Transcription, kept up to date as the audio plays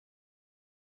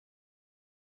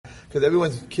because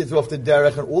everyone's kids are off the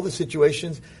derech, and all the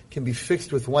situations can be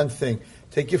fixed with one thing.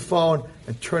 Take your phone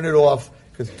and turn it off,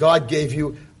 because God gave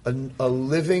you a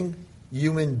living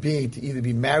human being to either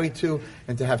be married to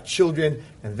and to have children,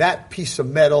 and that piece of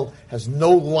metal has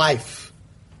no life.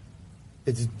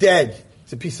 It's dead.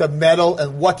 It's a piece of metal,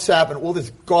 and WhatsApp and all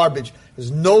this garbage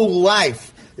has no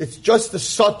life. It's just the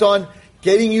Satan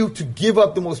getting you to give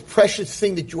up the most precious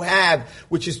thing that you have,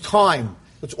 which is time.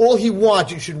 That's all he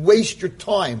wants. You should waste your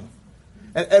time.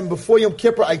 And before Yom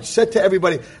Kippur, I said to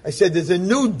everybody, I said, there's a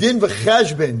new din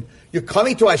v'cheshbon. You're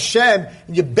coming to Hashem,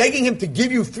 and you're begging him to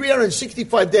give you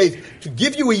 365 days, to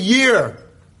give you a year.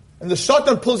 And the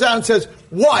Satan pulls out and says,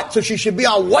 what? So she should be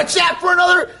on WhatsApp for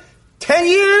another 10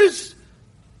 years?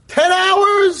 10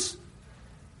 hours?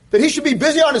 That he should be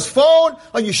busy on his phone,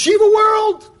 on Yeshiva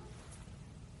World?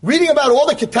 Reading about all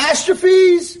the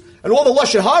catastrophes, and all the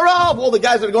Lashon Hara, of all the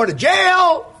guys that are going to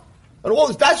jail, and all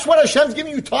this. That's what Hashem's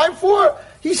giving you time for?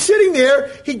 He's sitting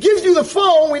there, he gives you the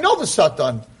phone, we know the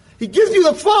Satan. He gives you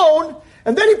the phone,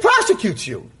 and then he prosecutes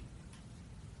you.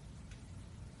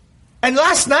 And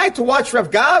last night, to watch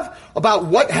Rav Gav about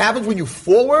what happens when you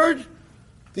forward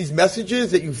these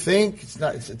messages that you think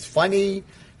it's funny, and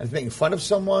it's making fun of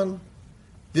someone.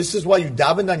 This is why you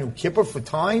daven on Yom Kippur for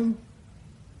time?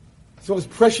 It's the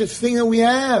most precious thing that we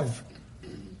have.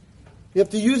 You have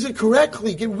to use it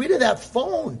correctly. Get rid of that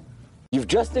phone. You've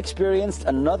just experienced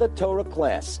another Torah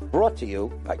class brought to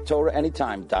you by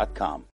TorahAnytime.com.